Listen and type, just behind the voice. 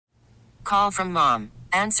Call from mom.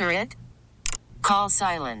 Answer it. Call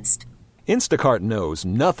silenced. Instacart knows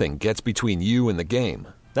nothing gets between you and the game.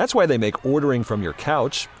 That's why they make ordering from your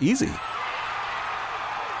couch easy.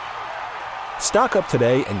 Stock up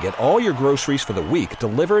today and get all your groceries for the week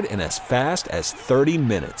delivered in as fast as 30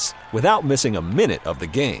 minutes without missing a minute of the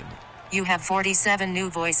game. You have 47 new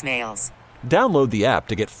voicemails. Download the app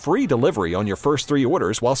to get free delivery on your first 3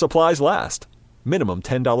 orders while supplies last. Minimum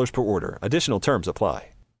 $10 per order. Additional terms apply.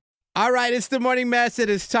 All right, it's the Morning Mess. It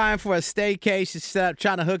is time for a staycation setup,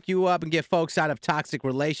 trying to hook you up and get folks out of toxic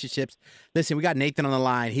relationships. Listen, we got Nathan on the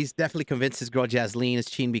line. He's definitely convinced his girl Jazleen is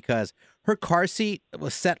cheating because her car seat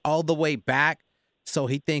was set all the way back, so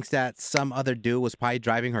he thinks that some other dude was probably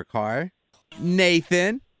driving her car.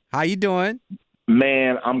 Nathan, how you doing?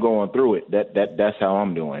 Man, I'm going through it. That's how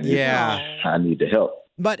I'm doing. Yeah. I need the help.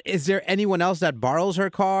 But is there anyone else that borrows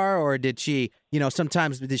her car, or did she,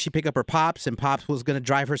 sometimes did she pick up her pops and pops was going to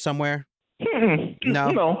drive her somewhere?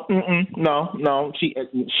 No. No.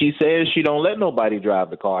 She says she don't let nobody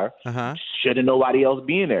drive the car. Shouldn't nobody else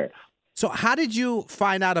be in there. So how did you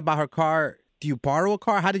find out about her car? Do you borrow a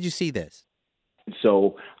car? How did you see this?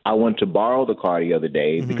 So I went to borrow the car the other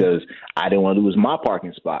day because I didn't want to lose my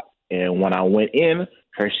parking spot. And when I went in,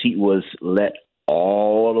 her seat was let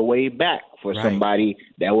all the way back for somebody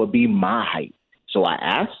that would be my height. So I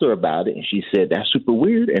asked her about it, and she said that's super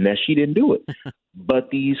weird and that she didn't do it. But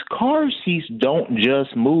these car seats don't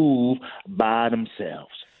just move by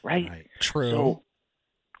themselves, right? True. So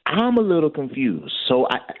I'm a little confused. So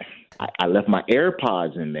I left my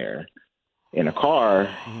AirPods in there in a car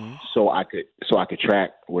so I could track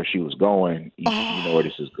where she was going. You know where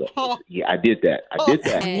this is going. Yeah, I did that.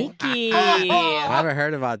 Sneaky. I haven't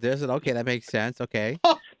heard about this. Okay, that makes sense. Okay.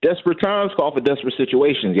 Desperate times call for desperate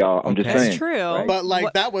situations, y'all. I'm just saying. That's true. Right?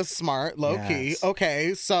 But that was smart, low-key. Yes.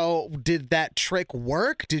 Okay, so did that trick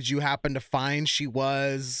work? Did you happen to find she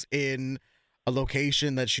was in a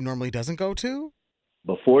location that she normally doesn't go to?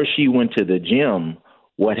 Before she went to the gym,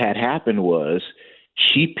 what had happened was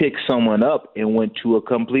she picked someone up and went to a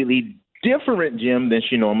completely different gym than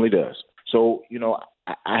she normally does. So,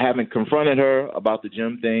 I haven't confronted her about the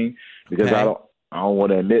gym thing because I don't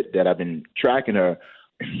want to admit that I've been tracking her.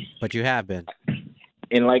 But you have been.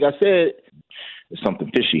 And like I said, there's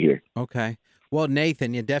something fishy here. Okay. Well,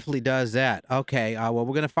 Nathan, it definitely does that. Okay. Well,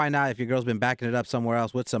 we're going to find out if your girl's been backing it up somewhere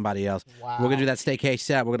else with somebody else. Wow. We're going to do that staycation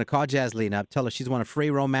setup. We're going to call Jazleen up, tell her she's want a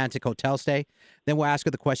free romantic hotel stay. Then we'll ask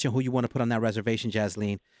her the question, who you want to put on that reservation,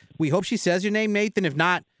 Jazleen. We hope she says your name, Nathan. If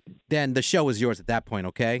not, then the show is yours at that point,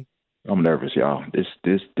 okay? I'm nervous, y'all. This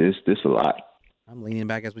a lot. I'm leaning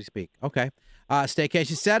back as we speak. Okay.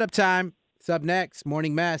 Staycation setup time. What's up next?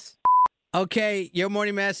 Morning Mess. Okay, your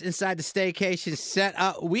morning mess inside the staycation set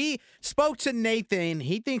up. We spoke to Nathan.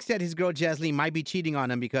 He thinks that his girl Jazleen might be cheating on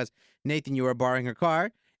him because, Nathan, you were borrowing her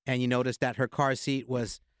car, and you noticed that her car seat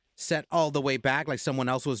was set all the way back like someone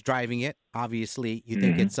else was driving it. Obviously, you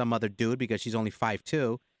think it's some other dude because she's only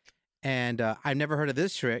 5'2". And I've never heard of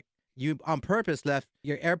this trick. You, on purpose, left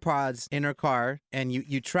your AirPods in her car, and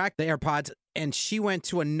you tracked the AirPods, and she went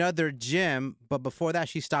to another gym, but before that,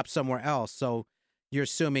 she stopped somewhere else. So you're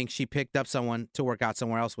assuming she picked up someone to work out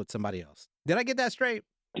somewhere else with somebody else. Did I get that straight?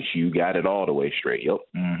 You got it all the way straight. Yep.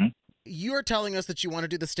 You're telling us that you want to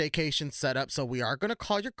do the staycation setup, so we are going to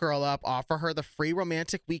call your girl up, offer her the free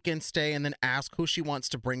romantic weekend stay, and then ask who she wants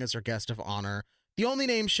to bring as her guest of honor. The only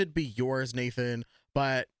name should be yours, Nathan,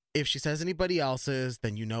 but if she says anybody else's,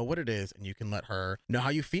 then you know what it is, and you can let her know how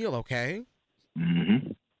you feel, okay?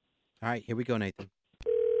 All right, here we go, Nathan.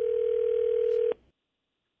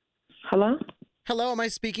 Hello? Hello, am I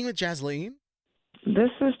speaking with Jazleen? This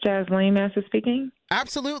is Jazleen Master speaking.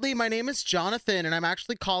 Absolutely. My name is Jonathan, and I'm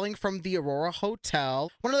actually calling from the Aurora Hotel.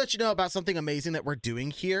 Want to let you know about something amazing that we're doing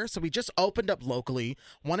here. So we just opened up locally.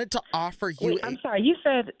 Wanted to offer you. Wait, I'm sorry. You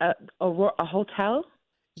said a hotel?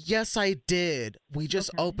 Yes, I did. We just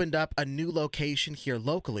opened up a new location here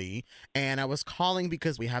locally, and I was calling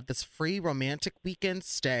because we have this free romantic weekend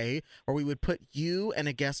stay where we would put you and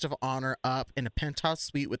a guest of honor up in a penthouse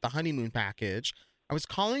suite with the honeymoon package. I was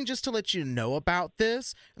calling just to let you know about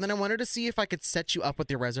this, and then I wanted to see if I could set you up with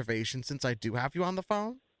your reservation since I do have you on the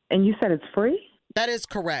phone. And you said it's free? That is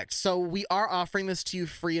correct. So we are offering this to you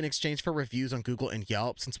free in exchange for reviews on Google and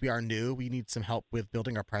Yelp. Since we are new, we need some help with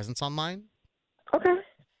building our presence online. Okay.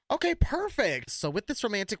 Okay, perfect. So with this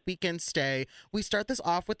romantic weekend stay, we start this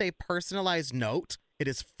off with a personalized note. It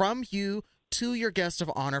is from you to your guest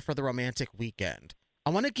of honor for the romantic weekend. I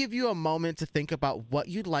want to give you a moment to think about what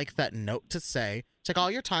you'd like that note to say. Take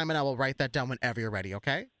all your time, and I will write that down whenever you're ready,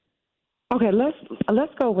 okay? Okay,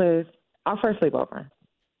 let's go with our first sleepover.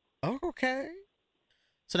 Okay.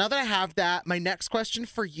 So now that I have that, my next question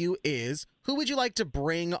for you is, who would you like to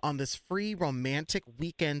bring on this free romantic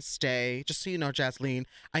weekend stay? Just so you know, Jazleen,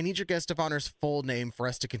 I need your guest of honor's full name for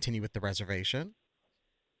us to continue with the reservation.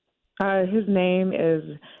 His name is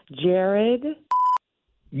Jared.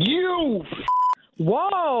 You.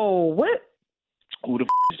 Whoa! What? Who the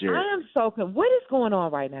is Jared? I am so. What is going on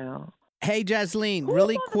right now? Hey, Jazleen, Who's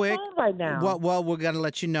really on the quick. phone right now? Well, we're going to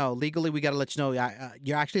let you know. Legally, we got to let you know.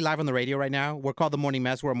 You're actually live on the radio right now. We're called The Morning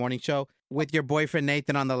Mess. We're a morning show with your boyfriend,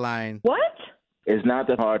 Nathan, on the line. What? It's not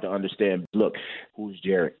that hard to understand. Look, who's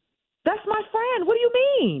Jared? That's my friend. What do you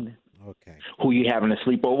mean? Okay. Who you having a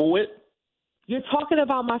sleepover with? You're talking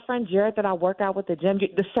about my friend Jared that I work out with the gym.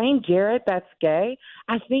 The same Jared that's gay?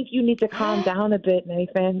 I think you need to calm down a bit,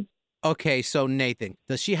 Nathan. Okay, so Nathan,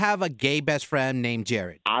 does she have a gay best friend named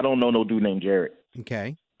Jared? I don't know no dude named Jared.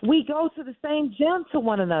 Okay. We go to the same gym to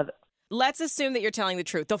one another. Let's assume that you're telling the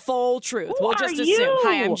truth, the full truth. Who We'll are just assume. you?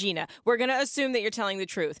 Hi, I'm Gina. We're going to assume that you're telling the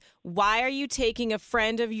truth. Why are you taking a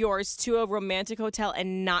friend of yours to a romantic hotel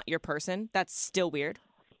and not your person? That's still weird.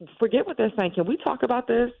 Forget what they're saying. Can we talk about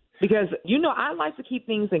this? Because, I like to keep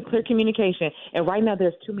things in clear communication, and right now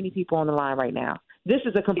there's too many people on the line right now. This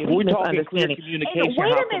is a complete If we're talking clear misunderstanding. communication,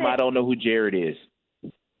 Wait a how come minute. I don't know who Jared is?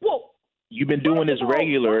 Well, You've been doing this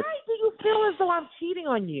regular. Why do you feel as though I'm cheating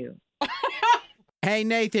on you? Hey,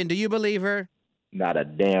 Nathan, do you believe her? Not a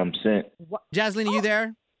damn cent. Jazleen, are you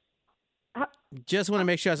there? Uh, Just want to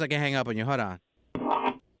make sure so I can hang up on you. Hold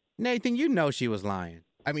on. Nathan, you know she was lying.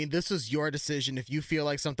 I mean, this is your decision. If you feel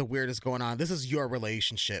like something weird is going on, this is your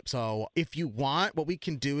relationship. So if you want, what we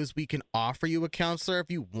can do is we can offer you a counselor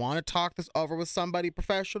if you want to talk this over with somebody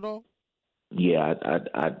professional. Yeah,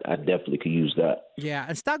 I definitely could use that. Yeah,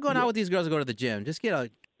 and stop going out with these girls that go to the gym. Just get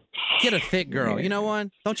a thick girl. You know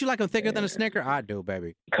one? Don't you like them thicker than a Snicker? I do,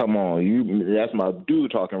 baby. Come on, that's my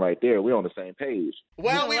dude talking right there. We're on the same page.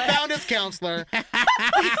 Well, we found his counselor. All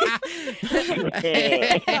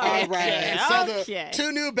right. So the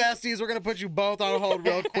two new besties, we're going to put you both on hold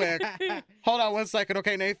real quick. Hold on 1 second.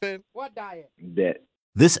 Okay, Nathan? What diet? Bet.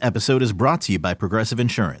 This episode is brought to you by Progressive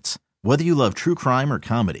Insurance. Whether you love true crime or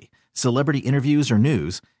comedy, celebrity interviews or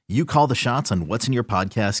news, you call the shots on what's in your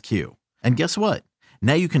podcast queue. And guess what?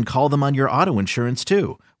 Now you can call them on your auto insurance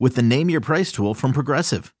too with the Name Your Price tool from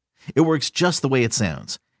Progressive. It works just the way it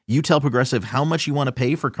sounds. You tell Progressive how much you want to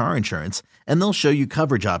pay for car insurance, and they'll show you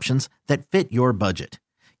coverage options that fit your budget.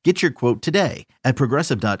 Get your quote today at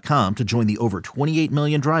Progressive.com to join the over 28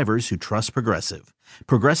 million drivers who trust Progressive.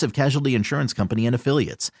 Progressive Casualty Insurance Company and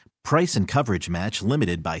Affiliates. Price and coverage match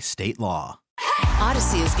limited by state law.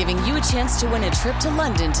 Odyssey is giving you a chance to win a trip to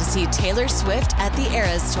London to see Taylor Swift at the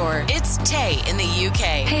Eras Tour. It's Tay in the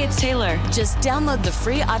UK. Hey, it's Taylor. Just download the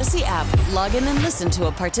free Odyssey app, log in and listen to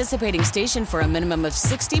a participating station for a minimum of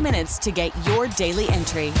 60 minutes to get your daily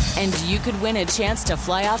entry. And you could win a chance to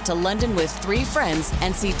fly off to London with 3 friends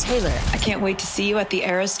and see Taylor. I can't wait to see you at the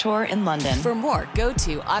Eras Tour in London. For more, go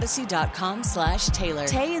to odyssey.com/Taylor.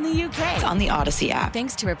 Tay in the UK. On the Odyssey app.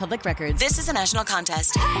 Thanks to Republic Records. This is a national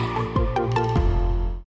contest.